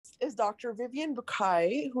is Dr. Vivian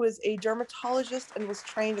Bucay, who is a dermatologist and was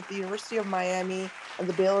trained at the University of Miami and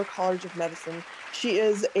the Baylor College of Medicine. She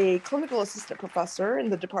is a clinical assistant professor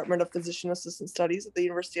in the Department of Physician Assistant Studies at the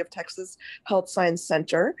University of Texas Health Science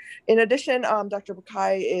Center. In addition, Dr.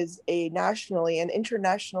 Bucay is a nationally and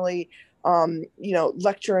internationally,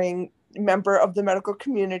 lecturing member of the medical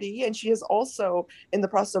community, and she is also in the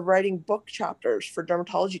process of writing book chapters for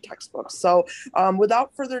dermatology textbooks. So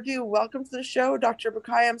without further ado, welcome to the show, Dr.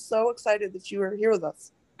 Bucay. I'm so excited that you are here with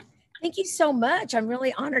us. Thank you so much. I'm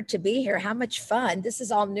really honored to be here. How much fun. This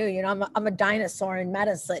is all new. I'm a dinosaur in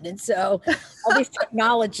medicine. And so all these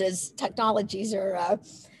technologies are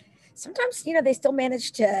sometimes, they still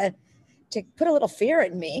manage to put a little fear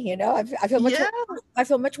in me. I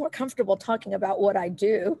feel much more comfortable talking about what I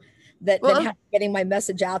do than getting my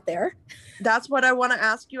message out there. That's what I want to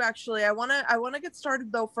ask you. Actually, I want to get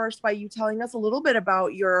started though first by you telling us a little bit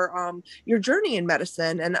about your journey in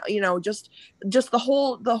medicine, and just the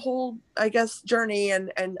whole I guess journey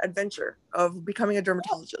and adventure of becoming a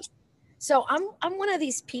dermatologist. So I'm one of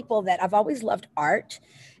these people that I've always loved art,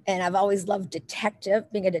 and I've always loved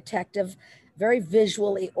being a detective, very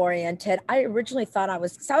visually oriented. I originally thought I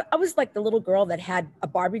was like the little girl that had a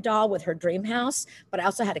Barbie doll with her dream house, but I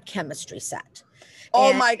also had a chemistry set.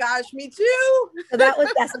 Oh my gosh, me too. So that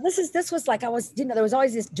was that. So this was like, I was, there was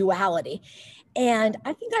always this duality. And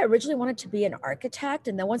I think I originally wanted to be an architect.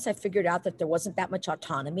 And then once I figured out that there wasn't that much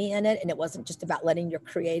autonomy in it, and it wasn't just about letting your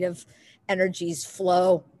creative energies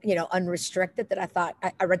flow, unrestricted, that I thought,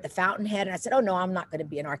 I read The Fountainhead and I said, oh no, I'm not going to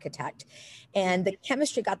be an architect. And the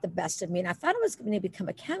chemistry got the best of me. And I thought I was going to become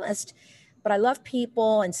a chemist, but I love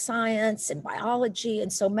people and science and biology.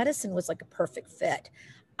 And so medicine was like a perfect fit.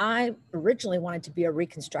 I originally wanted to be a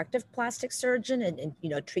reconstructive plastic surgeon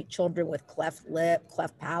and treat children with cleft lip,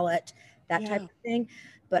 cleft palate, that type of thing.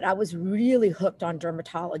 But I was really hooked on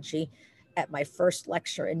dermatology at my first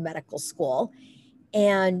lecture in medical school.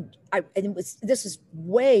 And this was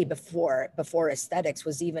way before aesthetics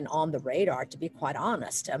was even on the radar, to be quite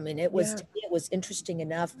honest. I mean, to me, it was interesting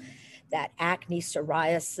enough that acne,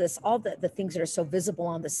 psoriasis, all the things that are so visible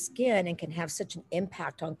on the skin and can have such an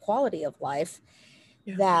impact on quality of life,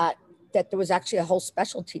 that there was actually a whole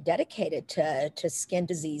specialty dedicated to skin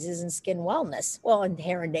diseases and skin wellness. Well, and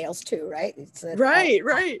hair and nails too, right?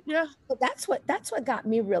 Right. Yeah. So that's what got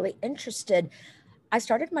me really interested. I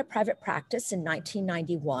started my private practice in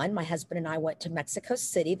 1991. My husband and I went to Mexico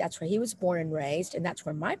City. That's where he was born and raised, and that's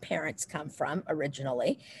where my parents come from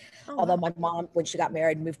originally. Although my mom, when she got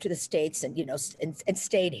married, moved to the States and and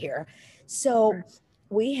stayed here. So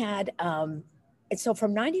we had and so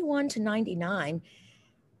from 91 to 99.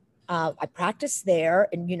 I practiced there,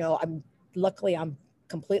 and I'm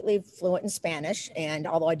completely fluent in Spanish. And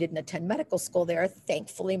although I didn't attend medical school there,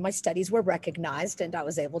 thankfully my studies were recognized, and I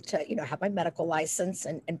was able to, have my medical license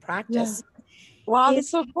and practice. Yeah. Wow,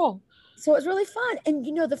 that's so cool. So it was really fun. And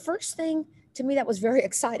the first thing to me that was very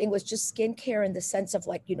exciting was just skincare, in the sense of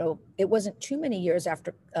it wasn't too many years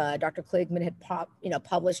after Dr. Kligman had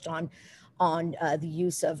published on the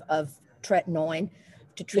use of tretinoin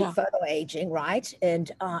to treat photoaging, right?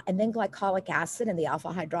 And then glycolic acid and the alpha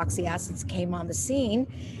hydroxy acids came on the scene.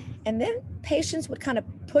 And then patients would kind of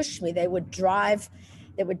push me. They would drive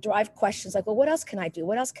questions like, well, what else can I do?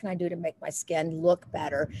 What else can I do to make my skin look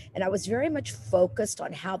better? And I was very much focused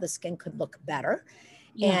on how the skin could look better.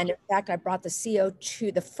 Yeah. And in fact, I brought the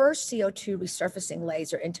first CO2 resurfacing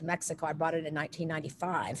laser into Mexico. I brought it in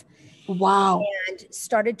 1995. Wow. And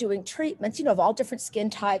started doing treatments, of all different skin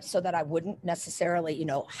types, so that I wouldn't necessarily,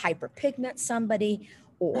 hyperpigment somebody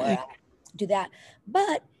or do that.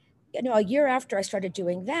 But, a year after I started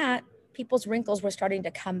doing that, people's wrinkles were starting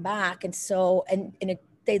to come back. And so,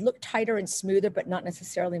 they looked tighter and smoother, but not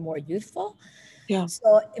necessarily more youthful. Yeah.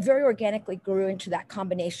 So it very organically grew into that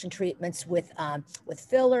combination treatments with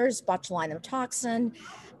fillers, botulinum toxin,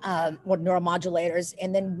 neuromodulators.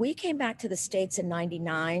 And then we came back to the States in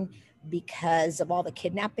 99 because of all the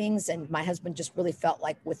kidnappings. And my husband just really felt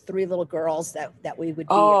like with 3 little girls that we would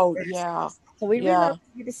be. Oh, yeah. So we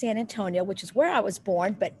relocated to San Antonio, which is where I was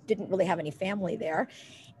born, but didn't really have any family there.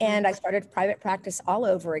 And I started private practice all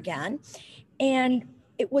over again. And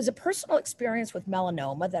it was a personal experience with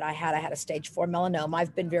melanoma that I had. I had a stage 4 melanoma.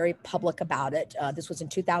 I've been very public about it. This was in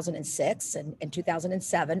 2006 and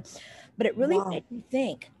 2007. But it really made me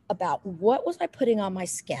think about what was I putting on my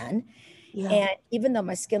skin. Yeah. And even though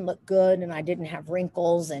my skin looked good and I didn't have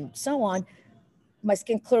wrinkles and so on, my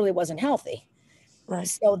skin clearly wasn't healthy. Right.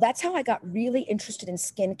 So that's how I got really interested in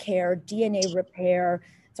skincare, DNA repair,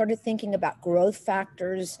 started thinking about growth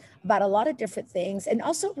factors, about a lot of different things, and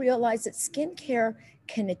also realized that skincare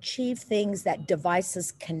can achieve things that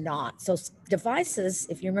devices cannot. So devices,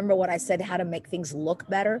 if you remember what I said, how to make things look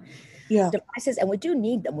better, Yeah. devices, and we do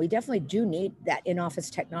need them. We definitely do need that in-office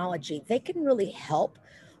technology. They can really help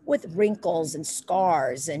with wrinkles and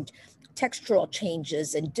scars and textural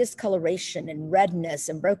changes and discoloration and redness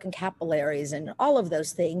and broken capillaries and all of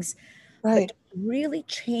those things. But Right. to really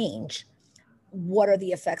change what are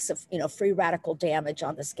the effects of free radical damage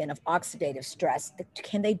on the skin, of oxidative stress,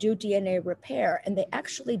 can they do DNA repair? And they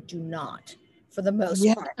actually do not, for the most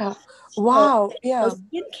Yeah. part. So, Wow. so Yeah.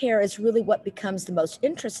 skincare is really what becomes the most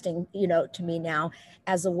interesting, to me now,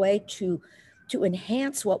 as a way to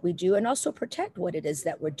enhance what we do and also protect what it is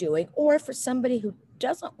that we're doing. Or for somebody who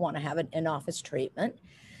doesn't want to have an in-office treatment,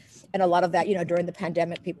 and a lot of that, during the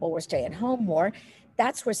pandemic, people were staying home more.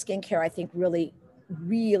 That's where skincare, I think, really,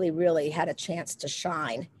 really, really had a chance to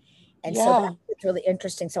shine. And so Yeah. that's really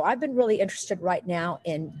interesting. So I've been really interested right now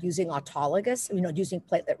in using autologous, using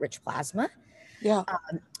platelet-rich plasma Yeah.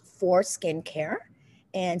 for skincare.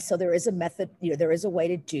 And so there is a method, there is a way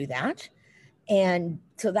to do that. And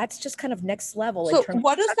so that's just kind of next level in So terms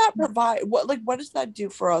what does that of, provide? What does that do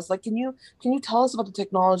for us? Like, can you tell us about the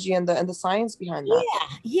technology and the science behind that?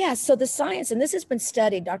 yeah. So the science, and this has been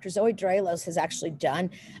studied, Dr. Zoe Draelos has actually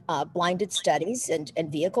done blinded studies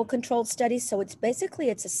and vehicle controlled studies. So it's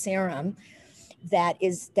a serum that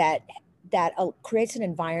creates an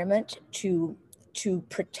environment to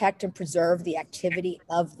protect and preserve the activity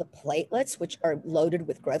of the platelets, which are loaded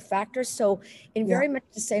with growth factors. So in Yeah. very much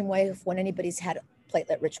the same way, if when anybody's had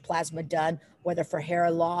platelet-rich plasma done, whether for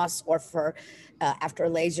hair loss or for after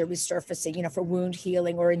laser resurfacing, for wound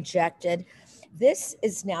healing or injected, this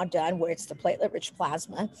is now done where it's the platelet-rich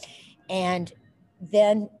plasma, and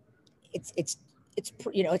then it's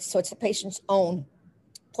the patient's own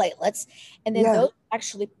platelets, and then Yeah.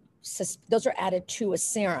 those are added to a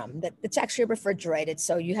serum that it's actually refrigerated.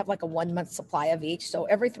 So you have like a 1 month supply of each. So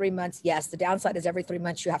every 3 months, yes, the downside is every 3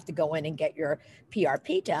 months you have to go in and get your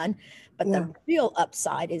PRP done. But Yeah. the real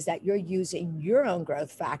upside is that you're using your own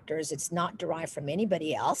growth factors. It's not derived from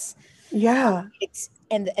anybody else. Yeah.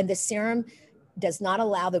 And the serum does not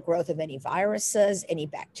allow the growth of any viruses, any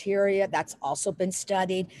bacteria. That's also been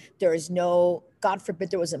studied. There is no, God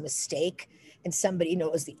forbid, there was a mistake and somebody,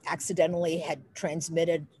 was the accidentally had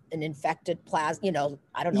transmitted an infected plasma,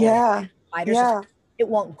 I don't know, an Yeah. spiders. Yeah. It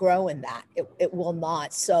won't grow in that. It will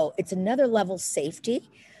not. So it's another level safety,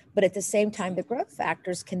 but at the same time, the growth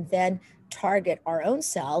factors can then target our own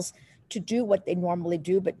cells to do what they normally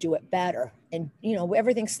do, but do it better. And,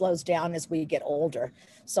 everything slows down as we get older.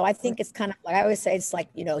 So I think it's kind of like I always say, it's like,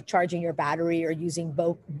 charging your battery or using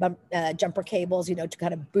jumper cables, to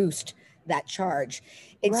kind of boost that charge.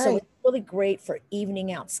 And so Right. it's really great for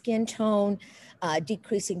evening out skin tone,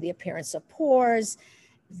 decreasing the appearance of pores,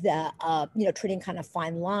 treating kind of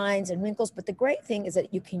fine lines and wrinkles. But the great thing is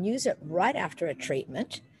that you can use it right after a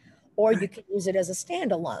treatment, or you Right. can use it as a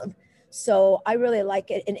standalone. So I really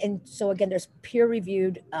like it. And so again, there's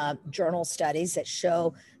peer-reviewed journal studies that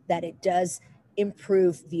show that it does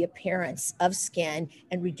improve the appearance of skin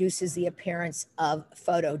and reduces the appearance of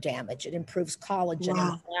photo damage. It improves collagen and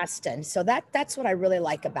Wow. elastin. So that's what I really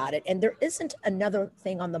like about it. And there isn't another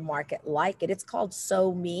thing on the market like it. It's called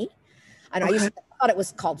So Me. I know Okay. I thought it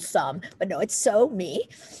was called Some, but no, it's So Me.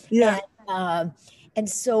 Yeah. And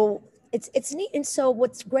so it's neat. And so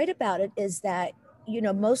what's great about it is that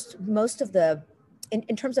most of the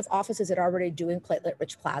in terms of offices that are already doing platelet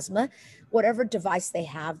rich plasma, whatever device they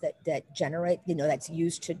have that generate, that's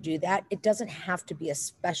used to do that, it doesn't have to be a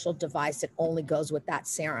special device that only goes with that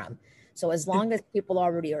serum. So as long as people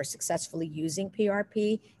already are successfully using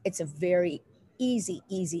PRP, it's a very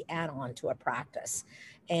easy add-on to a practice.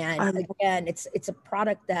 And I again, it's a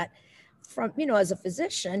product that from, as a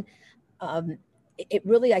physician, um, it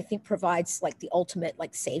really, I think, provides like the ultimate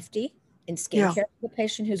like safety in yeah. skincare for the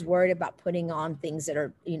patient who's worried about putting on things that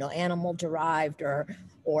are, animal derived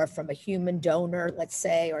or from a human donor, let's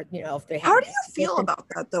say, or, if they How happen do to you have feel about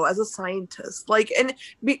that though, as a scientist? Like, and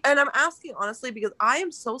I'm asking honestly because I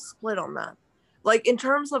am so split on that. Like in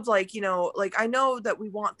terms of like, like I know that we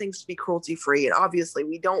want things to be cruelty free, and obviously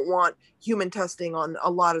we don't want human testing on a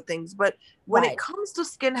lot of things. But when it right, comes to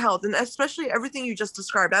skin health, and especially everything you just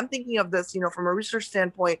described, I'm thinking of this, from a research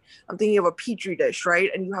standpoint. I'm thinking of a petri dish, right?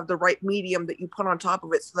 And you have the right medium that you put on top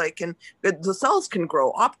of it so that the cells can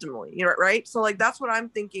grow optimally, right? So like that's what I'm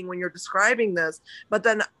thinking when you're describing this. But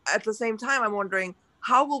then at the same time, I'm wondering,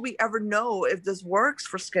 how will we ever know if this works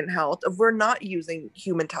for skin health if we're not using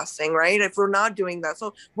human testing, right? If we're not doing that.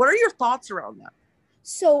 So what are your thoughts around that?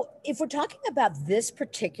 So if we're talking about this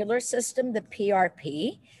particular system, the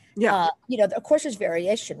PRP, Yeah. of course there's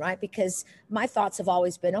variation, right? Because my thoughts have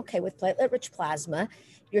always been, okay, with platelet-rich plasma,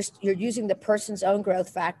 you're using the person's own growth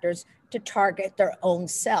factors to target their own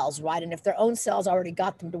cells, right? And if their own cells already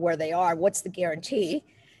got them to where they are, what's the guarantee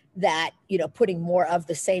that, putting more of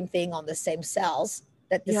the same thing on the same cells,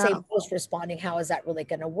 that the Yeah. same host responding, how is that really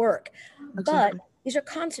going to work? But Exactly. these are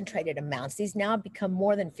concentrated amounts. These now become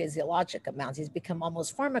more than physiologic amounts. These become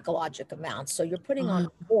almost pharmacologic amounts. So you're putting on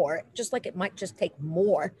more, just like it might just take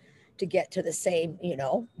more to get to the same,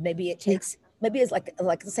 Yeah. maybe it's like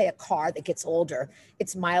let's say a car that gets older,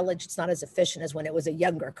 its mileage, it's not as efficient as when it was a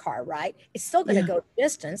younger car, right? It's still going to Yeah. go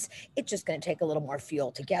distance. It's just going to take a little more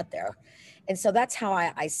fuel to get there. And so that's how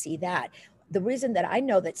I see that. The reason that I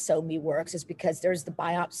know that SOMI works is because there's the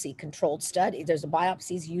biopsy controlled study. There's the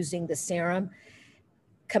biopsies using the serum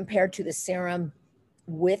compared to the serum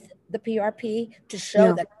with the PRP to show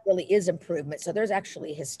Yeah. that it really is improvement. So there's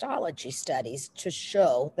actually histology studies to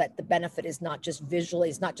show that the benefit is not just visually,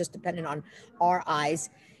 it's not just dependent on our eyes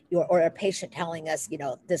or a patient telling us,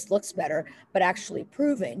 this looks better, but actually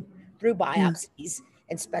proving through Yeah. biopsies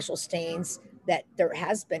and special stains that there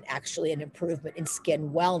has been actually an improvement in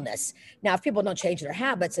skin wellness. Now, if people don't change their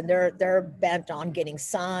habits and they're bent on getting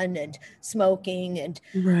sun and smoking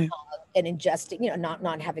Right. and ingesting,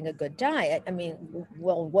 not having a good diet. I mean,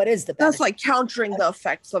 well, what is the That's benefit? like countering the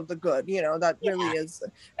effects of the good, that really Yeah, is.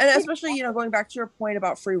 And especially, going back to your point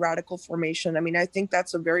about free radical formation, I mean, I think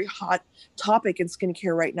that's a very hot topic in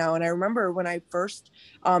skincare right now. And I remember when I first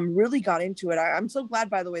really got into it, I'm so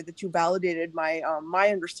glad, by the way, that you validated my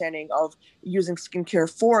understanding of using skincare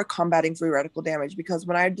for combating free radical damage, because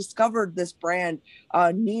when I discovered this brand,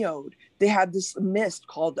 Neode, they had this mist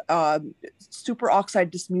called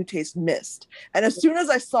superoxide dismutase mist. And as soon as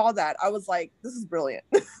I saw that, I was like, this is brilliant.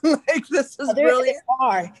 Like, this is there brilliant.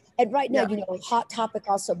 are. And right now, Yeah. hot topic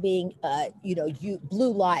also being,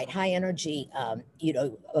 blue light, high energy,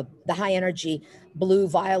 the high energy blue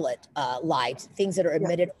violet light, things that are Yeah.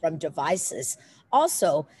 emitted from devices.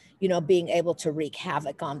 Also, being able to wreak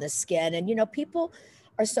havoc on the skin. And, people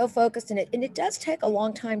are so focused in it. And it does take a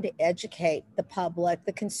long time to educate the public,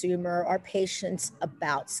 the consumer, our patients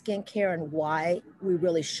about skincare and why we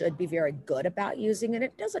really should be very good about using it.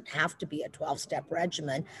 It doesn't have to be a 12-step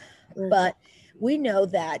regimen, Right. but we know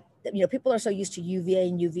that, people are so used to UVA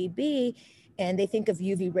and UVB, and they think of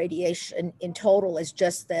UV radiation in total as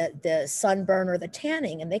just the sunburn or the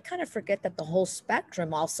tanning. And they kind of forget that the whole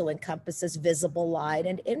spectrum also encompasses visible light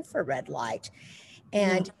and infrared light.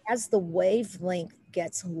 Yeah. And as the wavelength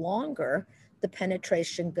gets longer, the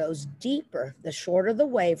penetration goes deeper. The shorter the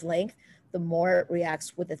wavelength, the more it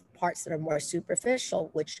reacts with the parts that are more superficial,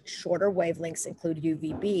 which shorter wavelengths include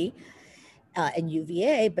UVB and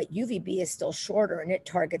UVA, but UVB is still shorter and it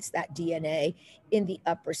targets that DNA in the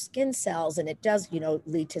upper skin cells. And it does,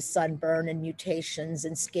 lead to sunburn and mutations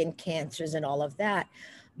and skin cancers and all of that.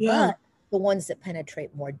 Yeah. But the ones that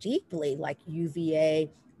penetrate more deeply, like UVA,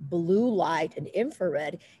 blue light, and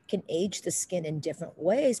infrared, can age the skin in different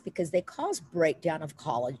ways because they cause breakdown of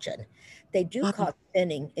collagen. They do cause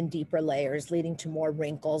thinning in deeper layers, leading to more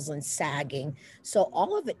wrinkles and sagging. So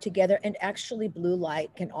all of it together, and actually blue light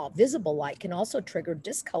visible light can also trigger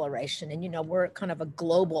discoloration. And we're kind of a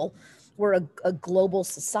global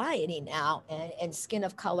society now, and skin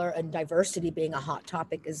of color and diversity being a hot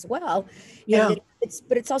topic as well. And Yeah.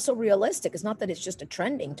 it's also realistic. It's not that it's just a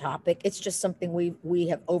trending topic. It's just something we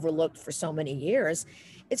have overlooked for so many years.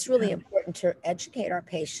 It's really Yeah. important to educate our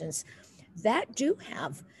patients that do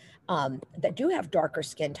have darker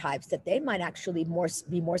skin types, that they might actually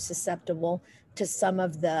be more susceptible to some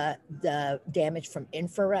of the damage from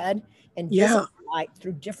infrared and Yeah. visible light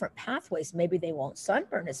through different pathways. Maybe they won't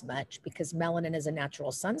sunburn as much because melanin is a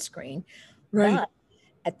natural sunscreen, Right. but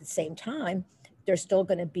at the same time, there's still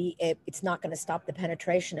going to be it's not going to stop the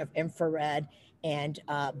penetration of infrared and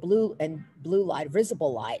blue light,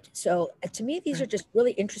 visible light. So to me, these are Right. just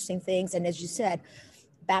really interesting things. And as you said,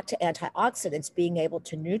 back to antioxidants, being able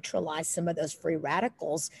to neutralize some of those free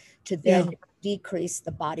radicals to Yeah. then decrease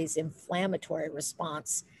the body's inflammatory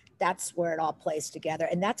response. That's where it all plays together.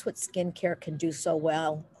 And that's what skincare can do so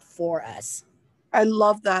well for us. I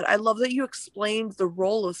love that. I love that you explained the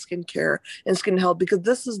role of skincare and skin health, because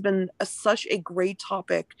this has been such a great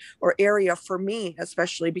topic or area for me,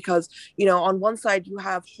 especially because, on one side you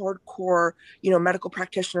have hardcore, medical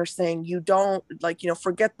practitioners saying you don't, like,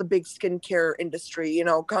 forget the big skincare industry,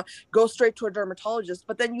 go straight to a dermatologist.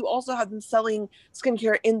 But then you also have them selling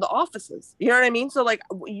skincare in the offices. You know what I mean? So, like,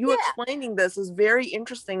 you Yeah. explaining this is very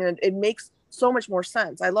interesting, and it makes so much more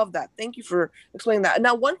sense. I love that. Thank you for explaining that.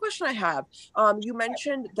 Now, one question I have, you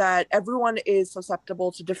mentioned that everyone is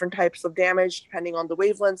susceptible to different types of damage depending on the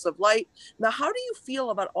wavelengths of light. Now, how do you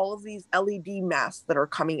feel about all of these LED masks that are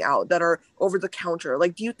coming out that are over the counter?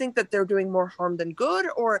 Like, do you think that they're doing more harm than good,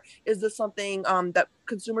 or is this something that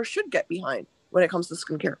consumers should get behind when it comes to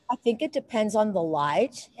skincare? I think it depends on the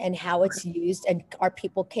light and how Okay. it's used, and are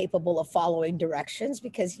people capable of following directions?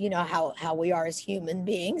 Because you know how we are as human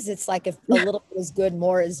beings. It's like if a Yeah. little bit is good,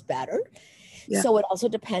 more is better. Yeah. So it also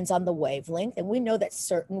depends on the wavelength. And we know that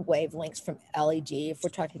certain wavelengths from LED, if we're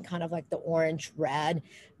talking kind of like the orange red,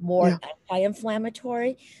 more Yeah.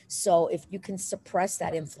 anti-inflammatory. So if you can suppress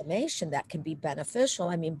that inflammation, that can be beneficial.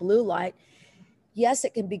 I mean, blue light, yes,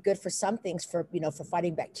 it can be good for some things, for for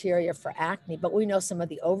fighting bacteria, for acne, but we know some of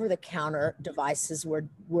the over-the-counter devices were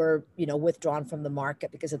withdrawn from the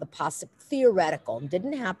market because of the possible theoretical,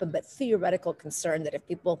 didn't happen, but theoretical concern that if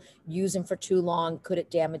people use them for too long, could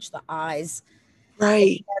it damage the eyes,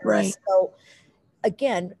 Right. etc. Right. So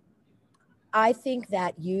again, I think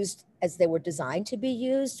that used as they were designed to be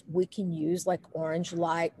used, we can use like orange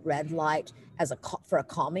light, red light as for a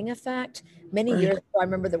calming effect. Many Right. years ago, I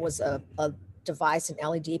remember there was a device in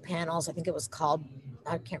LED panels. I think it was called,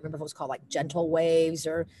 I can't remember if it was called like gentle waves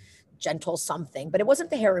or gentle something, but it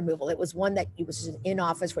wasn't the hair removal. It was one that it was an in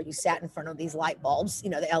office where you sat in front of these light bulbs,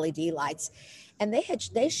 the LED lights, and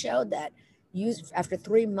they showed that used after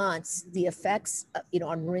 3 months, the effects,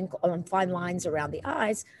 on wrinkle, on fine lines around the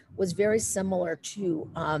eyes was very similar to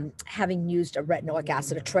having used a retinoic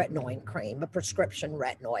acid, a tretinoin cream, a prescription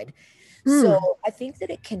retinoid. So Hmm. I think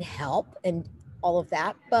that it can help and all of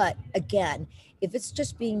that. But again, if it's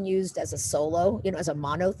just being used as a solo, as a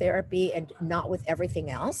monotherapy and not with everything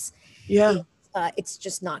else, Yeah. it's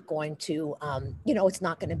just not going to, it's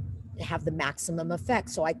not going to have the maximum effect.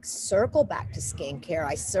 So I circle back to skincare.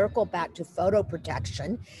 I circle back to photo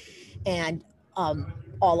protection and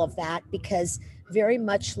all of that, because very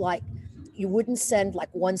much like you wouldn't send like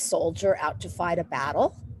one soldier out to fight a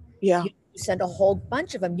battle. Yeah. You send a whole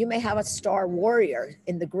bunch of them. You may have a star warrior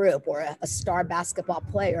in the group or a star basketball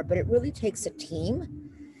player, but it really takes a team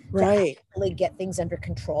to Right. actually get things under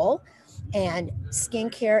control. And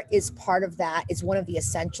skincare is part of that, is one of the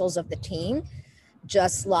essentials of the team,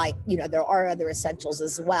 just like, there are other essentials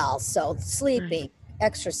as well. So Right. sleeping,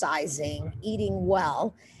 exercising, eating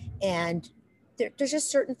well, and there's just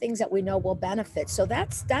certain things that we know will benefit. So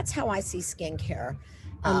that's how I see skincare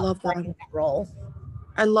I love that. playing that role.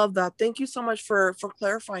 I love that. Thank you so much for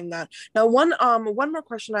clarifying that. Now, one more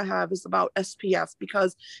question I have is about SPF,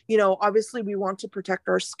 because obviously we want to protect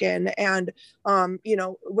our skin, and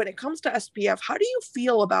when it comes to SPF, how do you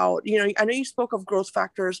feel about, I know you spoke of growth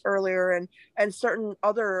factors earlier, and certain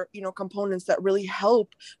other components that really help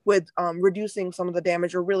with reducing some of the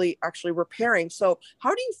damage or really actually repairing. So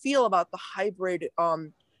how do you feel about the hybrid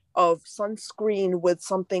of sunscreen with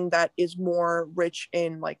something that is more rich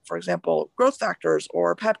in, like, for example, growth factors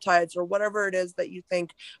or peptides or whatever it is that you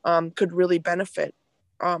think could really benefit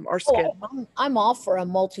our Oh, skin? I'm all for a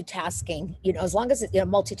multitasking, as long as it's,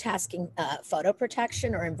 multitasking photo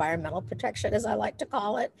protection or environmental protection, as I like to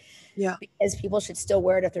call it, Yeah. because people should still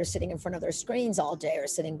wear it if they're sitting in front of their screens all day or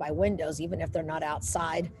sitting by windows, even if they're not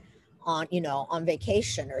outside on, on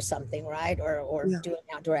vacation or something, right? Or Yeah. doing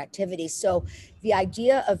outdoor activities. So the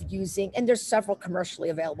idea of using, and there's several commercially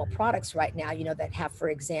available products right now, that have, for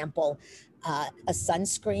example, a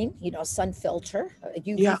sunscreen, a sun filter, a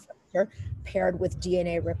UV Yeah. filter, paired with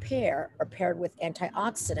DNA repair or paired with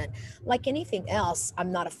antioxidant. Like anything else,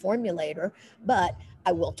 I'm not a formulator, but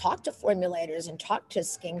I will talk to formulators and talk to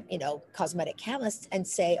skin, cosmetic chemists and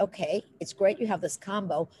say, okay, it's great you have this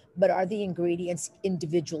combo, but are the ingredients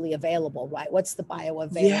individually available, right? What's the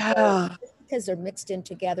bioavailability? Yeah. Just because they're mixed in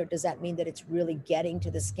together, does that mean that it's really getting to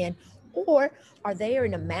the skin? Or are they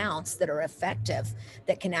in amounts that are effective,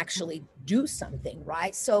 that can actually do something,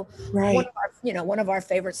 right? So one Right. of our, one of our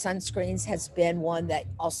favorite sunscreens has been one that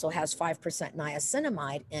also has 5%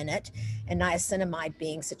 niacinamide in it, and niacinamide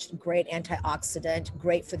being such a great antioxidant,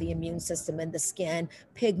 great for the immune system in the skin,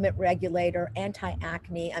 pigment regulator,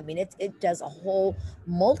 anti-acne. I mean, it does a whole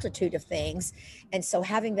multitude of things. And so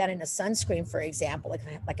having that in a sunscreen, for example,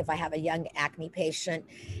 like if I have a young acne patient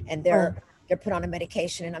and Oh, they're put on a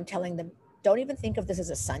medication and I'm telling them, don't even think of this as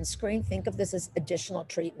a sunscreen. Think of this as additional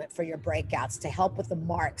treatment for your breakouts, to help with the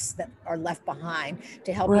marks that are left behind,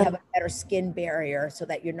 to help you right. have a better skin barrier so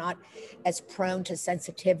that you're not as prone to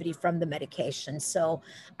sensitivity from the medication. So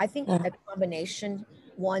I think Oh, the combination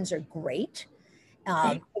ones are great,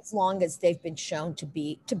 right. as long as they've been shown to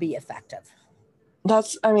be effective.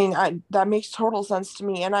 That makes total sense to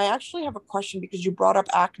me. And I actually have a question because you brought up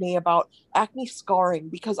acne, about acne scarring.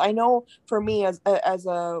 Because I know for me, as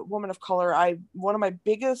a woman of color, I one of my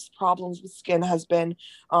biggest problems with skin has been,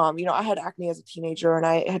 I had acne as a teenager, and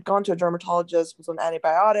I had gone to a dermatologist, was on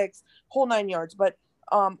antibiotics, whole nine yards. But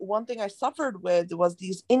one thing I suffered with was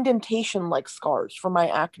these indentation like scars from my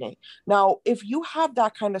acne. Now, if you have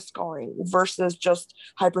that kind of scarring versus just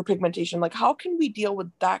hyperpigmentation, like how can we deal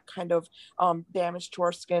with that kind of damage to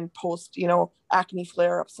our skin post, acne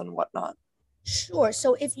flare ups and whatnot? Sure.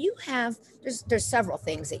 So if you have, there's several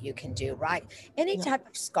things that you can do, right? Any Yeah, type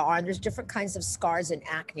of scar, and there's different kinds of scars in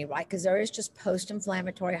acne, right? Because there is just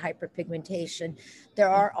post-inflammatory hyperpigmentation. There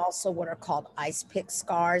yeah, are also what are called ice pick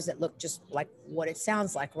scars that look just like what it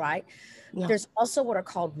sounds like, right? yeah, There's also what are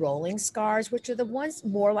called rolling scars, which are the ones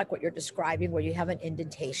more like what you're describing, where you have an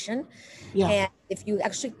indentation. yeah, And if you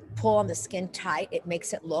actually pull on the skin tight, it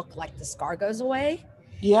makes it look like the scar goes away.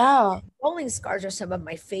 yeah. Rolling scars are some of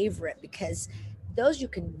my favorite because those you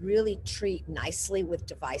can really treat nicely with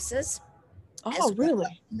devices Oh, as well.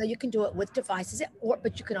 really? You can do it with devices, or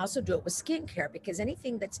but you can also do it with skincare, because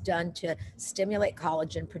anything that's done to stimulate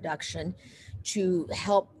collagen production, to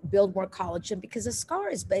help build more collagen, because a scar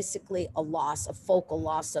is basically a loss, a focal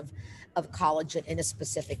loss of collagen in a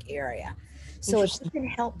specific area. So if you Interesting. can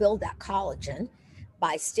help build that collagen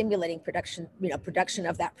by stimulating production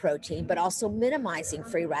of that protein, but also minimizing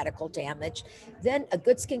free radical damage, then a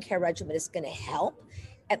good skincare regimen is going to help.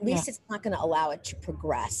 At Yeah, least it's not going to allow it to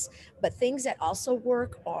progress. But things that also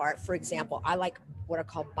work are, for example, I like what are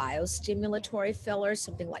called biostimulatory fillers,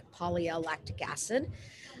 something like polyl-lactic acid.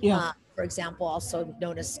 yeah, For example, also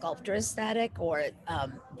known as sculptor aesthetic, or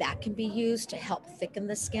that can be used to help thicken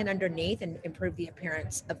the skin underneath and improve the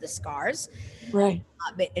appearance of the scars, right.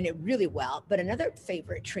 and it really well. But another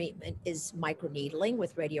favorite treatment is microneedling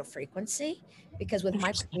with radio frequency, because with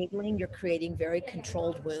Interesting. microneedling, you're creating very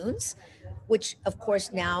controlled wounds, which of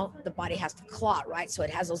course now the body has to clot, right? So it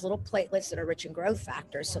has those little platelets that are rich in growth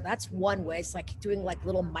factors. So that's one way. It's like doing like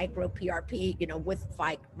little micro PRP, with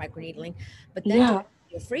microneedling, but then doing Yeah.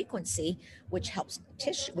 frequency, which helps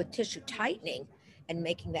tissue with tissue tightening and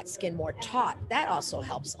making that skin more taut. That also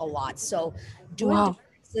helps a lot. So doing Wow.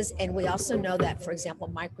 devices, and we also know that, for example,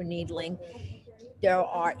 microneedling,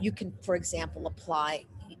 you can, for example, apply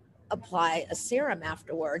a serum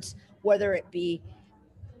afterwards, whether it be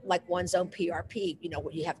like one's own PRP,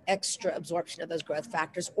 where you have extra absorption of those growth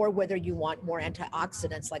factors, or whether you want more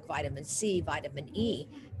antioxidants like vitamin C, vitamin E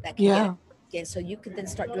that can get it. Yeah. And so you can then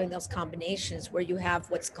start doing those combinations where you have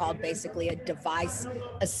what's called basically a device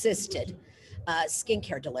assisted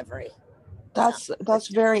skincare delivery. That's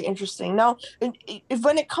very interesting. Now, if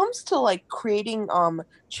when it comes to like creating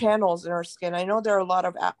channels in our skin, I know there are a lot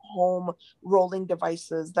of at home rolling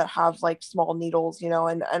devices that have like small needles,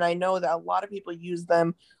 and I know that a lot of people use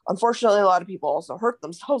them. Unfortunately, a lot of people also hurt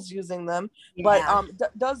themselves using them. But Yeah.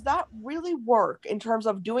 does that really work in terms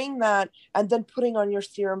of doing that and then putting on your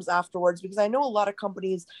serums afterwards? Because I know a lot of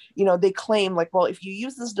companies, they claim like, well, if you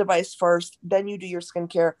use this device first, then you do your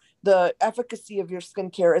skincare, the efficacy of your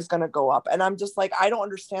skincare is going to go up. And I'm just like, I don't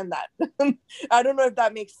understand that. I don't know if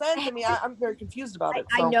that makes sense. I mean, I'm very confused about it.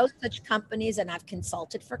 I So, know such companies, and I've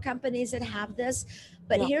consulted for companies that have this.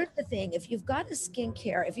 But yeah, here's the thing: if you've got a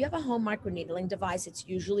skincare, if you have a home microneedling device, it's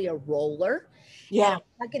usually a roller. And yeah, I'm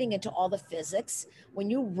not getting into all the physics. When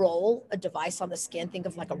you roll a device on the skin, think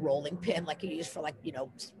of like a rolling pin, like you use for like,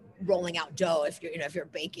 rolling out dough if you're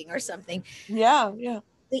baking or something. yeah, yeah,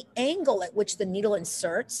 The angle at which the needle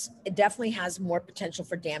inserts, it definitely has more potential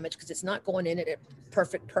for damage, because it's not going in at a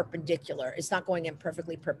perfect perpendicular. It's not going in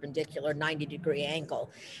perfectly perpendicular 90-degree angle.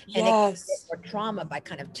 And it can get yes, more trauma by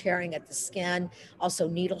kind of tearing at the skin. Also,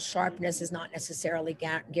 needle sharpness is not necessarily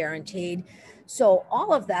guaranteed. So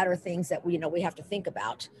all of that are things that we have to think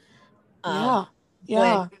about um, yeah,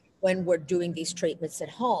 when yeah, when we're doing these treatments at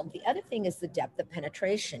home. The other thing is the depth of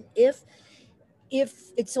penetration. If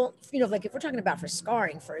it's like if we're talking about for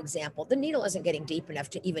scarring, for example, the needle isn't getting deep enough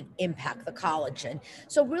to even impact the collagen.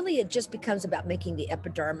 So really it just becomes about making the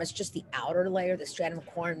epidermis, just the outer layer, the stratum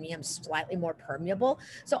corneum, slightly more permeable.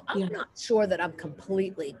 So I'm yeah. not sure that I'm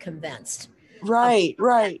completely convinced of Right, that.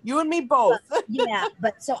 right. You and me both. Yeah,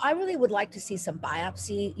 but so I really would like to see some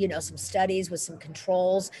biopsy, some studies with some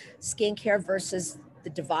controls, skincare versus the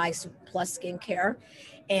device plus skincare.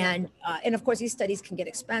 Yeah, And of course these studies can get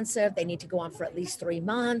expensive. They need to go on for at least 3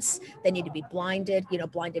 months. They need to be blinded,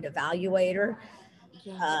 blinded evaluator.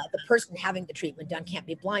 yeah. The person having the treatment done can't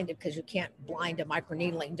be blinded, because you can't blind a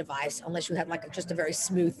microneedling device unless you have like just a very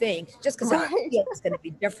smooth thing, just because how it Right. feels is going to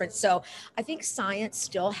be different. So I think science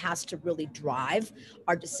still has to really drive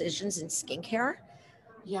our decisions in skincare.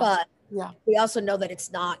 Yeah. But yeah. we also know that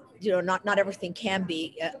it's not, not everything can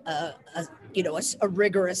be a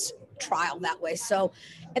rigorous trial that way. So,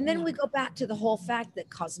 and then we go back to the whole fact that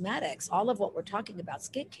cosmetics, all of what we're talking about,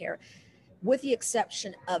 skincare, with the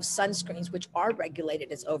exception of sunscreens, which are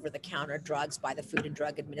regulated as over-the-counter drugs by the Food and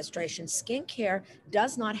Drug Administration, skincare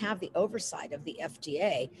does not have the oversight of the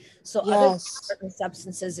FDA. So other than certain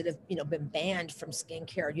substances that have, been banned from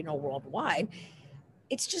skincare, worldwide,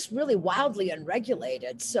 it's just really wildly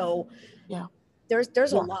unregulated. So yeah.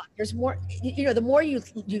 There's a lot. There's more. The more you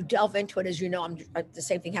delve into it, as the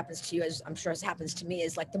same thing happens to you, as I'm sure it happens to me.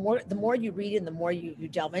 Is like the more you read and the more you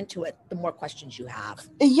delve into it, the more questions you have.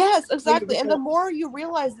 Yes, exactly. And the more you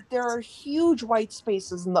realize that there are huge white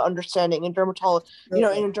spaces in the understanding in dermatology,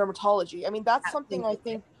 in dermatology. I mean, that's something I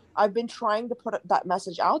think I've been trying to put that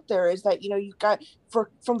message out there, is that, you got,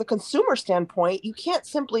 from the consumer standpoint, you can't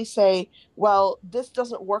simply say, well, this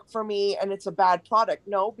doesn't work for me and it's a bad product.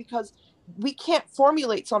 No, because we can't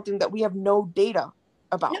formulate something that we have no data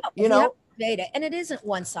about, data, and it isn't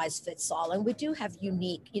one size fits all. And we do have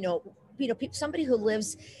unique, somebody who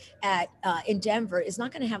lives in Denver is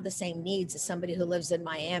not going to have the same needs as somebody who lives in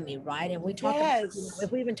Miami, right? And we talk about,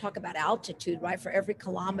 if we even talk about altitude, right? For every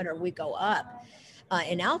kilometer we go up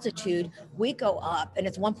in altitude, we go up, and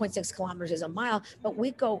it's 1.6 kilometers is a mile, but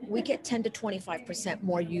we get 10 to 25%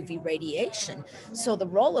 more UV radiation. So the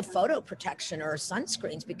role of photo protection or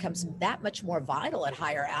sunscreens becomes that much more vital at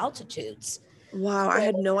higher altitudes. Wow, I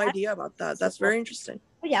had no idea about that. That's very interesting.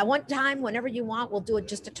 Yeah, one time, whenever you want, we'll do it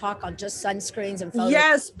just to talk on just sunscreens and photos.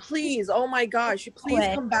 Yes, please. Oh my gosh,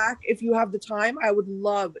 please come back if you have the time. I would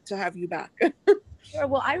love to have you back. Sure.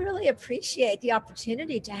 Well, I really appreciate the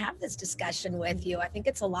opportunity to have this discussion with you. I think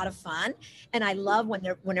it's a lot of fun, and I love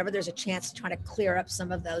whenever there's a chance to try to clear up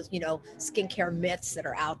some of those, skincare myths that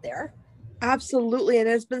are out there. Absolutely. And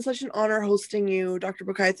it's been such an honor hosting you, Dr.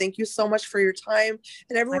 Bucay. Thank you so much for your time.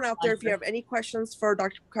 And everyone out there, if you have any questions for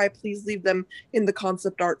Dr. Bucay, please leave them in the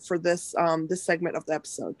concept art for this segment of the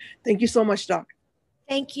episode. Thank you so much, Doc.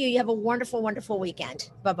 Thank you. You have a wonderful, wonderful weekend.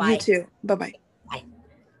 Bye-bye. You too. Bye-bye. Bye.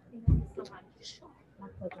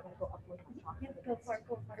 Go for it.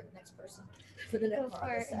 Next person. For the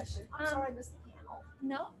next session. I'm sorry I missed the panel.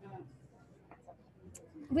 No.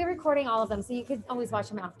 We're recording all of them, so you could always watch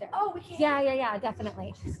them after. Oh, we can. Yeah,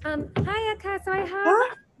 definitely. Hi, Eka. So I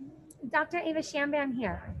have Dr. Ava Shamban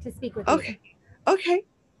here to speak with you. Okay.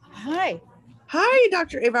 Hi. Hi,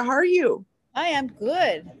 Dr. Ava. How are you? I am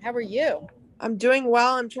good. How are you? I'm doing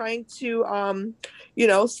well. I'm trying to,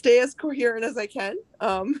 stay as coherent as I can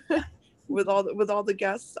with all the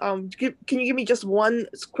guests. Can you give me just one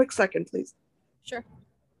quick second, please? Sure.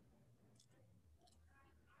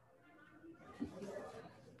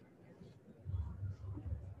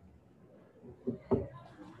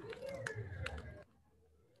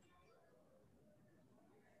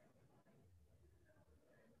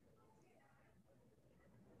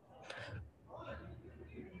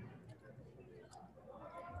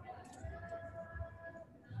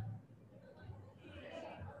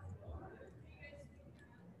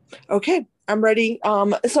 Okay, I'm ready.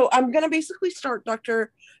 So I'm gonna basically start,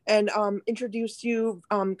 Doctor, and introduce you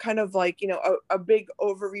kind of like, a big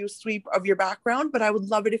overview sweep of your background, but I would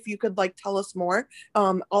love it if you could like tell us more.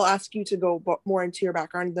 I'll ask you to go more into your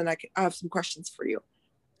background, then I have some questions for you.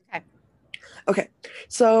 Okay,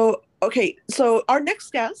 so our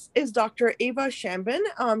next guest is Dr. Ava Shamban.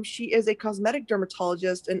 She is a cosmetic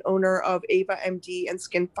dermatologist and owner of Ava MD and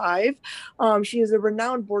Skin 5. She is a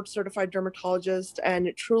renowned board-certified dermatologist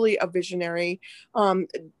and truly a visionary.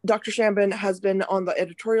 Dr. Shamban has been on the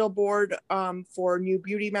editorial board for New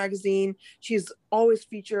Beauty magazine. She's always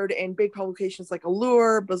featured in big publications like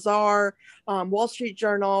Allure, Bazaar, Wall Street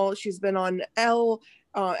Journal. She's been on Elle,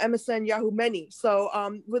 MSN, Yahoo, many. So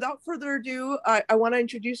without further ado, I want to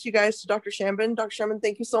introduce you guys to Dr. Shamban. Dr. Shamban,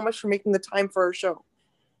 thank you so much for making the time for our show.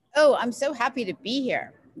 Oh, I'm so happy to be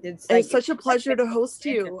here. It's such a pleasure to host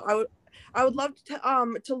you. I would love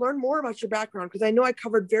to learn more about your background, because I know I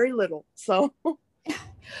covered very little. So,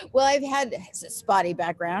 well, I've had a spotty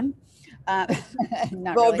background. Not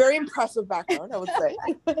really. Very impressive background, I would say.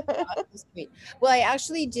 Sweet. Well, I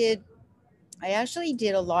actually did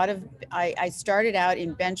a lot of, I started out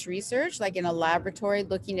in bench research, like in a laboratory,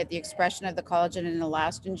 looking at the expression of the collagen and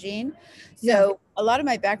elastin gene. So a lot of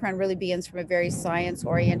my background really begins from a very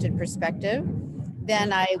science-oriented perspective.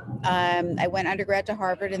 Then I went undergrad to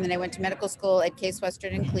Harvard, and then I went to medical school at Case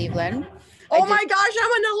Western in Cleveland. Oh my gosh,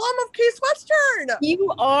 I'm an alum of Case Western.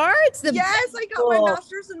 You are? Yes, I got my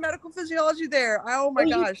master's in medical physiology there. Oh my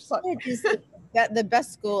gosh. the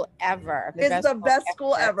best school ever. It's the best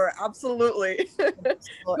school ever. Absolutely.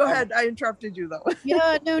 School Go ever. ahead. I interrupted you though.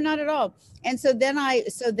 Yeah, no, not at all. And so then I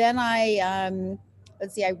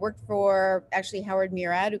let's see, I worked for actually Howard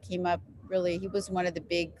Murad, who came up really, he was one of the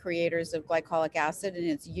big creators of glycolic acid and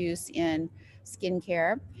its use in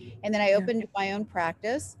skincare. And then I opened my own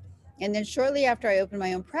practice. And then shortly after I opened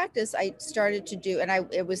my own practice, I started to do, and I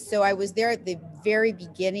was there at the very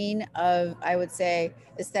beginning of, I would say,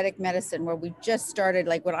 aesthetic medicine, where we just started,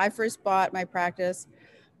 like when I first bought my practice,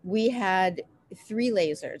 we had 3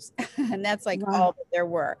 lasers and that's like all that there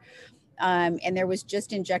were. And there was just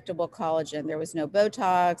injectable collagen. There was no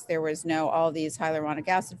Botox. There was no all these hyaluronic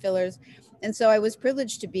acid fillers. And so I was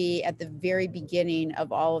privileged to be at the very beginning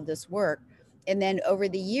of all of this work. And then over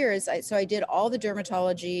the years, I did all the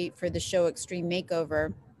dermatology for the show Extreme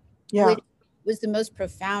Makeover, which was the most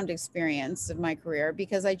profound experience of my career,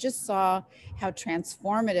 because I just saw how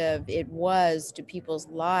transformative it was to people's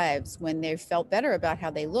lives when they felt better about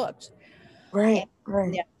how they looked. Right.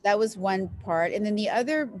 Yeah, that was one part. And then the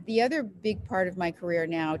other big part of my career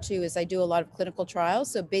now too is I do a lot of clinical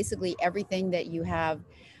trials. So basically everything that you have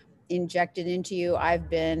injected into you, I've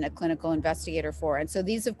been a clinical investigator for. And so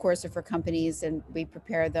these of course are for companies, and we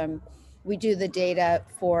prepare them. We do the data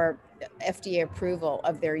for FDA approval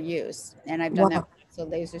of their use. And I've done that with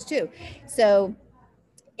lasers too. So,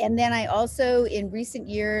 and then I also, in recent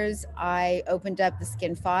years, I opened up the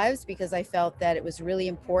Skin Fives because I felt that it was really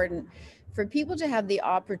important for people to have the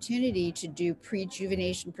opportunity to do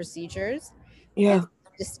prejuvenation procedures. And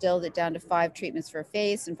distilled it down to 5 treatments for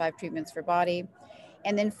face and 5 treatments for body.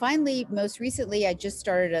 And then finally, most recently, I just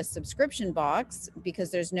started a subscription box because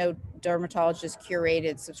there's no dermatologist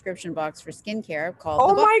curated subscription box for skincare called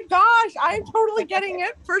Oh my gosh, I'm totally getting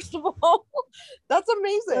it. First of all, that's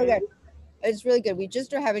amazing. Okay. It's really good. We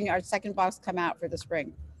just are having our second box come out for the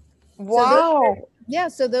spring. Wow.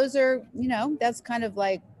 So those are, you know, that's kind of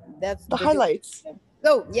like, that's the highlights.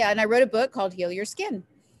 Oh yeah. And I wrote a book called Heal Your Skin.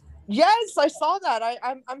 Yes, I saw that.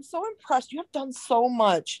 I'm so impressed. You have done so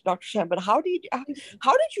much, Dr. Shan, but how did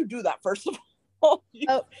you do that, first of all?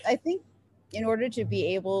 I think in order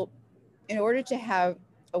to have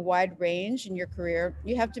a wide range in your career,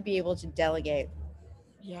 you have to be able to delegate.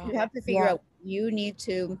 You have to figure out what you need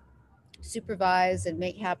to supervise and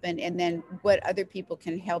make happen, and then what other people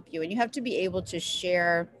can help you. And you have to be able to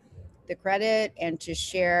share the credit and to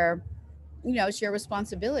share, you know, share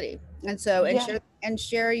responsibility. And so, and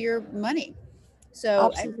share your money.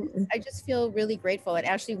 So I just feel really grateful. And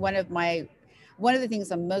actually one of the things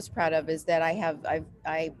I'm most proud of is that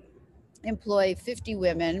I employ 50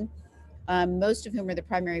 women, most of whom are the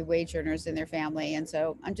primary wage earners in their family. And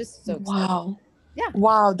so I'm just so excited. Wow. Yeah.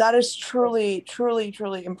 Wow. That is truly, truly,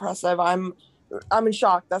 truly impressive. I'm in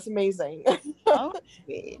shock. That's amazing. Oh,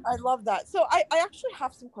 I love that. So I actually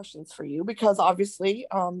have some questions for you, because obviously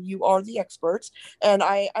you are the experts, and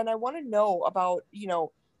I want to know about, you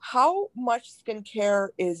know, how much skincare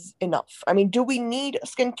is enough. I mean, do we need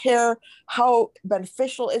skincare? How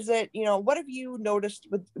beneficial is it? You know, what have you noticed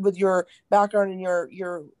with your background and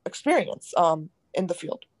your experience in the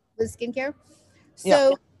field? With skincare?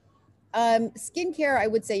 So skincare, I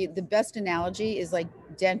would say the best analogy is like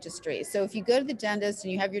dentistry. So if you go to the dentist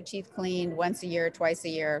and you have your teeth cleaned once a year, twice a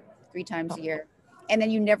year, 3 times a year, and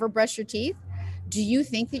then you never brush your teeth, do you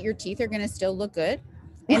think that your teeth are going to still look good?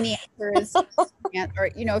 And the answer is, or,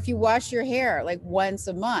 you know, if you wash your hair like once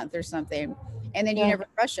a month or something, and then you never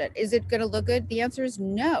brush it, is it going to look good? The answer is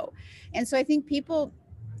no. And so I think people,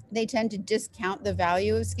 they tend to discount the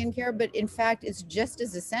value of skincare, but in fact, it's just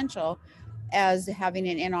as essential as having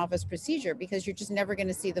an in-office procedure, because you're just never going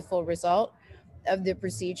to see the full result of the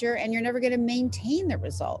procedure, and you're never going to maintain the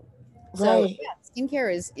result. So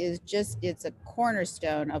skincare is just, it's a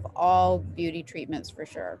cornerstone of all beauty treatments for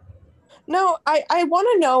sure. Now, I want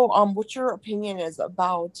to know what your opinion is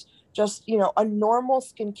about just, you know, a normal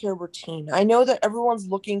skincare routine. I know that everyone's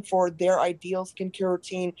looking for their ideal skincare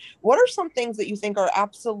routine. What are some things that you think are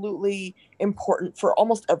absolutely important for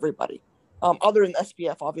almost everybody? Other than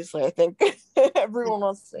SPF, obviously, I think everyone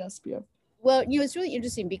wants to say SPF. Well, you know, it's really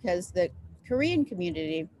interesting because the Korean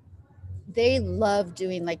community, they love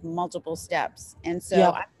doing like multiple steps. And so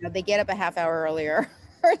I don't know, they get up a half hour earlier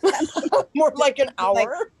or something. More like an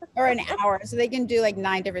hour. Or an hour. So they can do like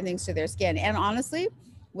 9 different things to their skin. And honestly,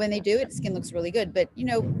 when they do it, skin looks really good. But, you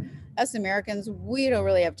know, us Americans, we don't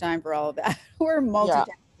really have time for all of that. We're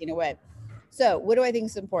multitasking away. So what do I think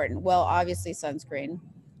is important? Well, obviously sunscreen,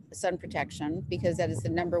 sun protection, because that is the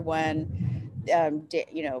number one,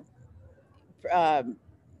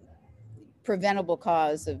 preventable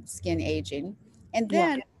cause of skin aging. And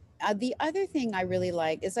then The other thing I really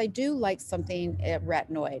like is I do like something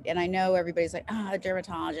retinoid, and I know everybody's like, "Ah, oh,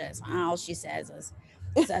 dermatologist, all she says is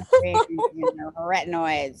sunscreen,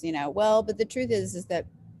 retinoids." Well, but the truth is that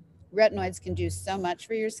retinoids can do so much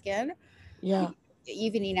for your skin, Yeah.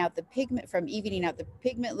 evening out the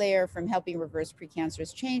pigment layer, from helping reverse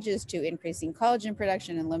precancerous changes to increasing collagen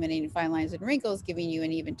production, eliminating fine lines and wrinkles, giving you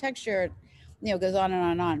an even texture. Goes on and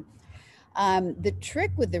on and on. The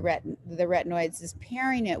trick with the retinoids is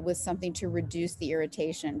pairing it with something to reduce the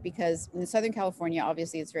irritation, because in Southern California,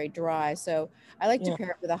 obviously it's very dry. So I like to Yeah. pair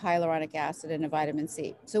it with a hyaluronic acid and a vitamin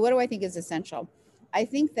C. So what do I think is essential? I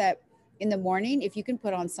think that in the morning, if you can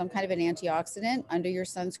put on some kind of an antioxidant under your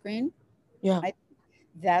sunscreen, Yeah.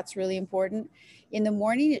 that's really important. In the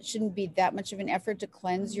morning, it shouldn't be that much of an effort to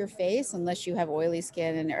cleanse your face unless you have oily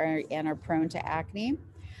skin and are prone to acne.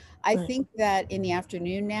 I Right. think that in the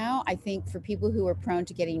afternoon now, I think for people who are prone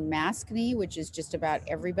to getting maskne, which is just about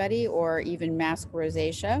everybody, or even mask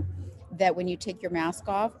rosacea, that when you take your mask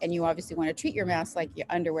off, and you obviously want to treat your mask like your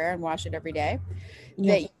underwear and wash it every day,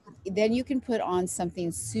 Yeah. that then you can put on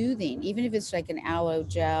something soothing, even if it's like an aloe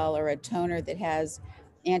gel or a toner that has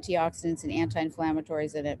antioxidants and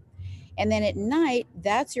anti-inflammatories in it. And then at night,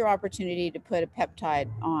 that's your opportunity to put a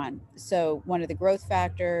peptide on. So one of the growth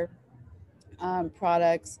factor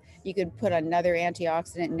products, you could put another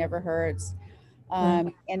antioxidant, never hurts.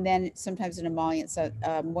 Right. And then sometimes an emollient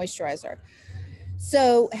moisturizer.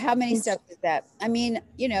 So how many steps is that? I mean,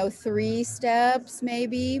 3 steps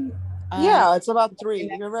maybe. Yeah, it's about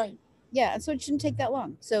 3. You're right. Yeah, so it shouldn't take that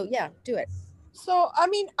long. So yeah, do it. So, I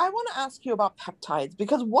mean, I want to ask you about peptides,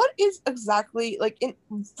 because what is exactly, like,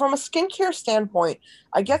 from a skincare standpoint,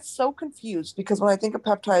 I get so confused, because when I think of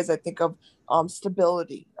peptides, I think of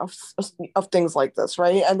stability of things like this,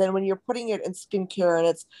 right? And then when you're putting it in skincare and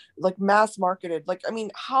it's like mass marketed, like, I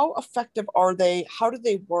mean, how effective are they? How do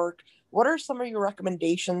they work? What are some of your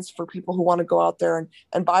recommendations for people who want to go out there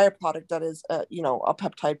and buy a product that is, a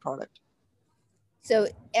peptide product? So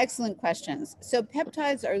excellent questions. So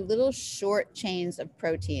peptides are little short chains of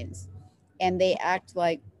proteins, and they act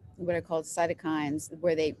like what are called cytokines,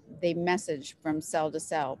 where they message from cell to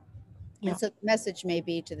cell. And Yeah. so the message may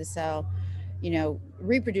be to the cell,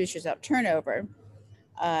 reproduce yourself, turn over.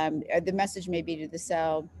 Or the message may be to the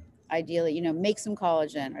cell, ideally, make some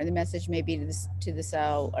collagen. Or the message may be to the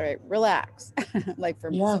cell, all right, relax, like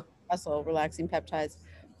for Yeah. muscle relaxing peptides.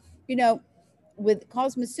 You know, with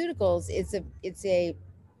cosmeceuticals, it's a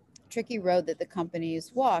tricky road that the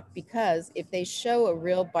companies walk, because if they show a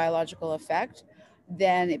real biological effect,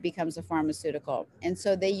 then it becomes a pharmaceutical. And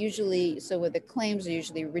so with the claims, it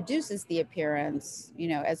usually reduces the appearance,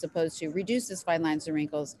 as opposed to reduces fine lines and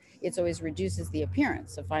wrinkles. It's always reduces the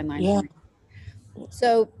appearance of fine lines Yeah. and wrinkles.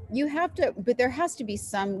 So but there has to be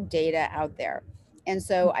some data out there. And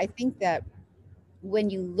so I think that when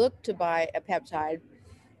you look to buy a peptide,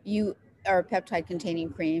 you or a peptide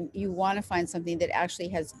containing cream, you want to find something that actually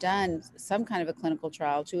has done some kind of a clinical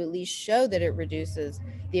trial to at least show that it reduces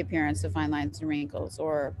the appearance of fine lines and wrinkles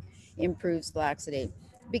or improves laxity.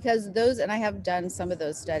 Because and I have done some of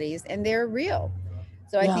those studies, and they're real.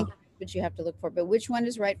 So I Yeah. think that's what you have to look for. But which one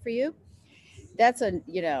is right for you? That's a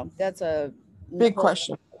Big whole,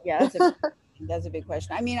 question. yeah, that's a big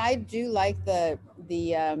question. I mean, I do like the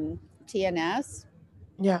TNS,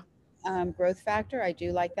 Yeah. growth factor. I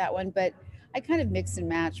do like that one, but I kind of mix and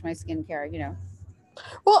match my skincare.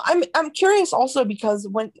 Well, I'm curious also, because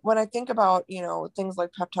when I think about, things like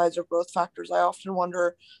peptides or growth factors, I often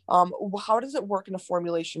wonder, how does it work in a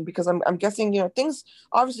formulation? Because I'm guessing, things,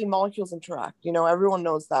 obviously molecules interact, everyone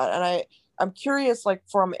knows that. And I'm curious, like,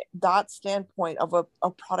 from that standpoint of a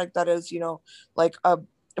product that is, like a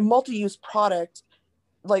multi-use product,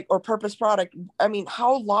 like, or purpose product. I mean,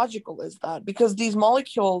 how logical is that? Because these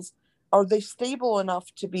molecules, are they stable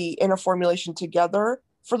enough to be in a formulation together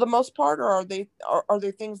for the most part, or are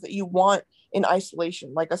they things that you want in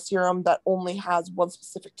isolation, like a serum that only has one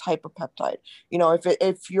specific type of peptide?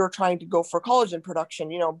 If you're trying to go for collagen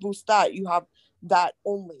production, boost that, you have that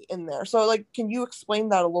only in there. So, like, can you explain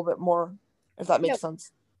that a little bit more, if that Yeah. makes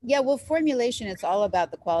sense? Yeah, well, formulation, it's all about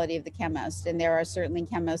the quality of the chemist. And there are certainly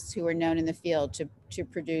chemists who are known in the field to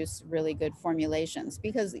produce really good formulations,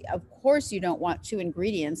 because of course you don't want two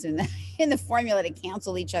ingredients in the in the formula to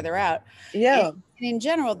cancel each other out. And, Yeah. and in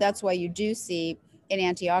general, that's why you do see an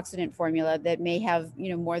antioxidant formula that may have,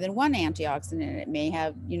 more than one antioxidant in it. It may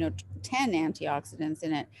have, 10 antioxidants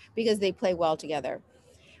in it, because they play well together.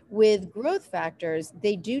 With growth factors,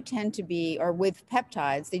 they do tend to be, or with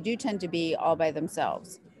peptides, they do tend to be all by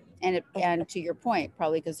themselves. And to your point,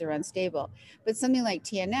 probably because they're unstable. But something like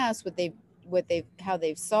TNS, what they've how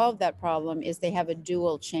they've solved that problem is they have a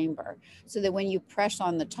dual chamber, so that when you press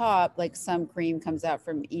on the top, like some cream comes out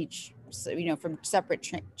from each, from separate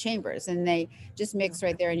chambers, and they just mix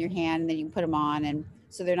right there in your hand, and then you can put them on, and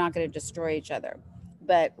so they're not going to destroy each other.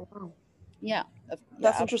 But Wow. yeah,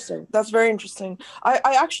 That's yeah. interesting. That's very interesting. I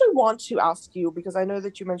actually want to ask you, because I know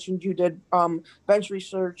that you mentioned you did bench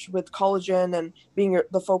research with collagen and being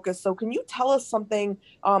the focus. So can you tell us something,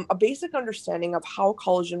 a basic understanding of how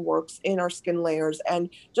collagen works in our skin layers, and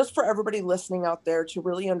just for everybody listening out there to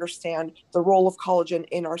really understand the role of collagen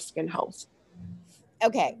in our skin health?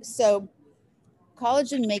 Okay, so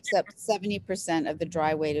collagen makes up 70% of the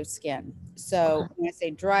dry weight of skin. So Okay. when I say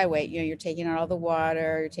dry weight, you're taking out all the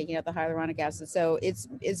water, you're taking out the hyaluronic acid. So it's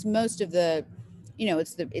most of the,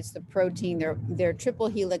 it's the protein. They're triple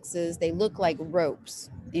helixes. They look like ropes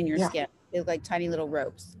in your Yeah. skin. They look like tiny little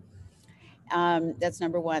ropes. That's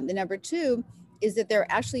number one. The number two is that there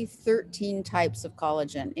are actually 13 types of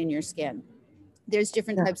collagen in your skin. There's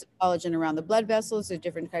different Yeah. types of collagen around the blood vessels. There's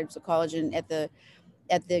different types of collagen at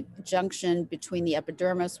the junction between the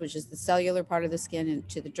epidermis, which is the cellular part of the skin, and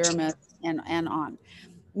to the dermis, and on.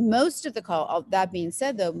 Most of the that being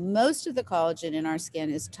said, though, most of the collagen in our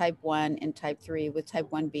skin is type 1 and type 3, with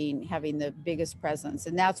type 1 being having the biggest presence.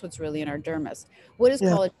 And that's what's really in our dermis. What does Yeah.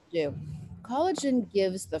 collagen do? Collagen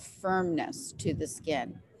gives the firmness to the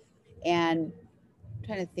skin. And I'm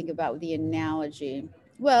trying to think about the analogy.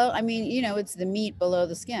 Well, I mean, it's the meat below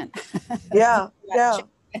the skin. Yeah. Yeah.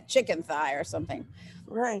 Chicken thigh or something.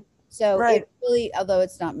 Right. So Right. it really, although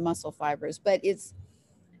it's not muscle fibers, but it's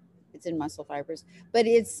in muscle fibers, but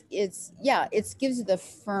it gives you the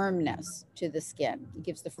firmness to the skin. It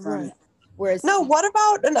gives the Right. firmness. Whereas, No, what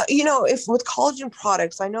about, if with collagen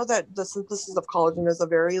products, I know that the synthesis of collagen is a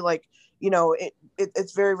very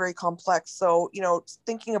it's very, very complex. So,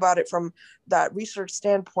 thinking about it from that research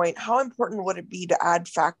standpoint, how important would it be to add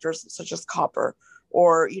factors such as copper,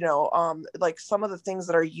 or, like some of the things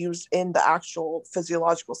that are used in the actual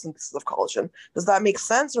physiological synthesis of collagen? Does that make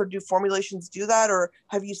sense, or do formulations do that? Or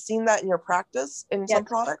have you seen that in your practice in yeah, some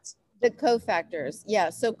products? the cofactors. Yeah.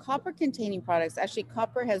 So copper containing products, actually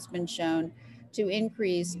copper has been shown to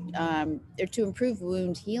increase or to improve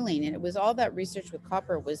wound healing. And it was all that research with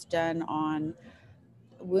copper was done on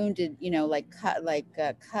wounded,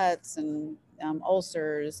 cuts and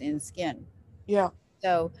ulcers in skin. Yeah.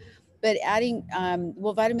 So, but adding,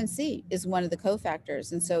 vitamin C is one of the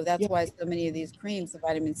cofactors. And so that's Yeah. why so many of these creams, the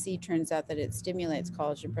vitamin C turns out that it stimulates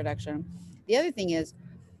collagen production. The other thing is,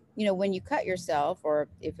 when you cut yourself, or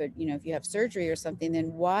if you have surgery or something,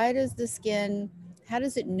 then why does the skin, how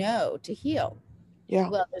does it know to heal? Yeah.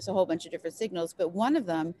 Well, there's a whole bunch of different signals, but one of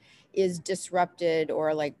them is disrupted,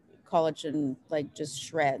 or like collagen, like just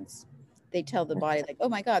shreds. They tell the body, like, oh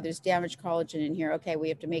my God, there's damaged collagen in here. Okay, we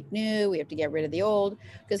have to make new, we have to get rid of the old,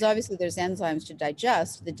 because obviously there's enzymes to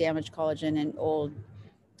digest the damaged collagen and old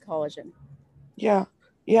collagen. Yeah.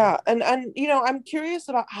 Yeah. And I'm curious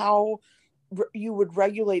about how you would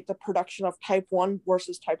regulate the production of type 1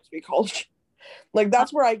 versus type 3 collagen. Like,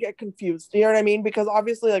 that's where I get confused. You know what I mean? Because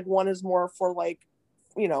obviously, like, one is more for, like,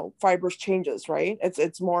 fibrous changes, right?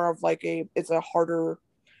 It's more of like it's a harder,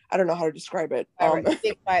 I don't know how to describe it.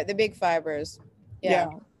 The big fibers. Yeah. Yeah.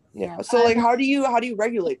 Yeah. So, like, how do you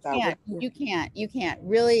regulate that? You can't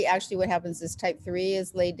really. Actually, what happens is type 3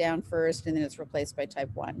 is laid down first, and then it's replaced by type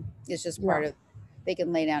 1. It's just part of, they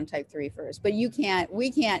can lay down type 3 first, but we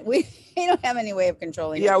don't have any way of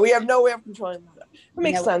controlling it. Yeah, we have no way of controlling that. That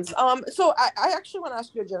makes No. sense. So I actually want to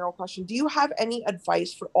ask you a general question. Do you have any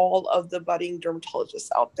advice for all of the budding dermatologists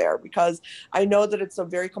out there? Because I know that it's a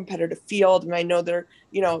very competitive field, and I know the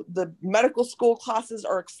medical school classes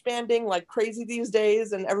are expanding like crazy these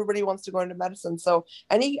days, and everybody wants to go into medicine. So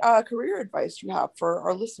any career advice you have for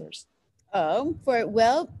our listeners?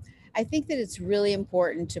 I think that it's really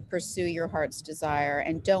important to pursue your heart's desire,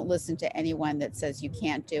 and don't listen to anyone that says you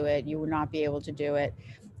can't do it, you will not be able to do it.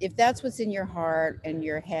 If that's what's in your heart and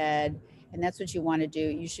your head, and that's what you want to do,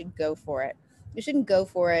 you should go for it. You shouldn't go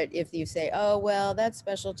for it if you say, oh, well, that's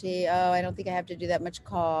specialty. Oh, I don't think I have to do that much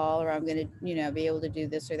call, or I'm going to, be able to do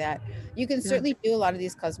this or that. You can certainly do a lot of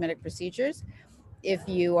these cosmetic procedures if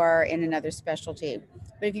you are in another specialty.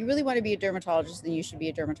 But if you really want to be a dermatologist, then you should be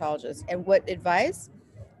a dermatologist. And what advice?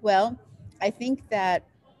 Well, I think that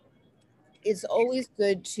it's always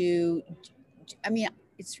good to,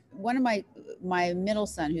 it's one of my middle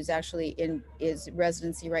son, who's actually in his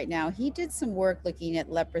residency right now. He did some work looking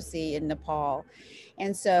at leprosy in Nepal,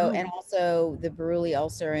 And so, and also the Buruli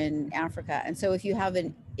ulcer in Africa. And so if you have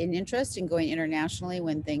an interest in going internationally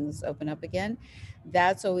when things open up again,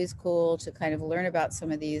 that's always cool to kind of learn about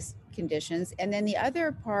some of these conditions. And then the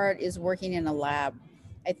other part is working in a lab.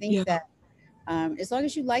 I think that as long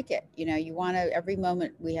as you like it, you know, you want to, every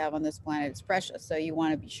moment we have on this planet is precious. So you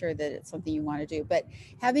want to be sure that it's something you want to do. But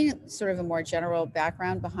having sort of a more general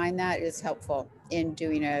background behind that is helpful in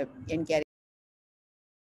doing in getting.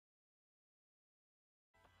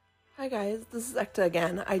 Hi guys, this is Ekta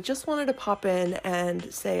again. I just wanted to pop in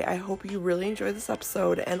and say I hope you really enjoyed this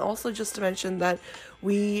episode, and also just to mention that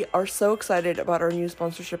we are so excited about our new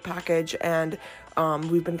sponsorship package, and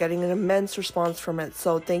we've been getting an immense response from it.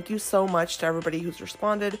 So thank you so much to everybody who's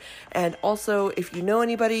responded. And also, if you know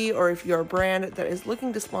anybody or if you're a brand that is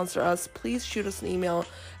looking to sponsor us, please shoot us an email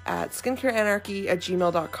at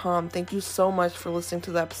skincareanarchy@gmail.com. Thank you so much for listening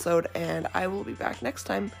to the episode, and I will be back next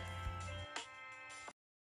time.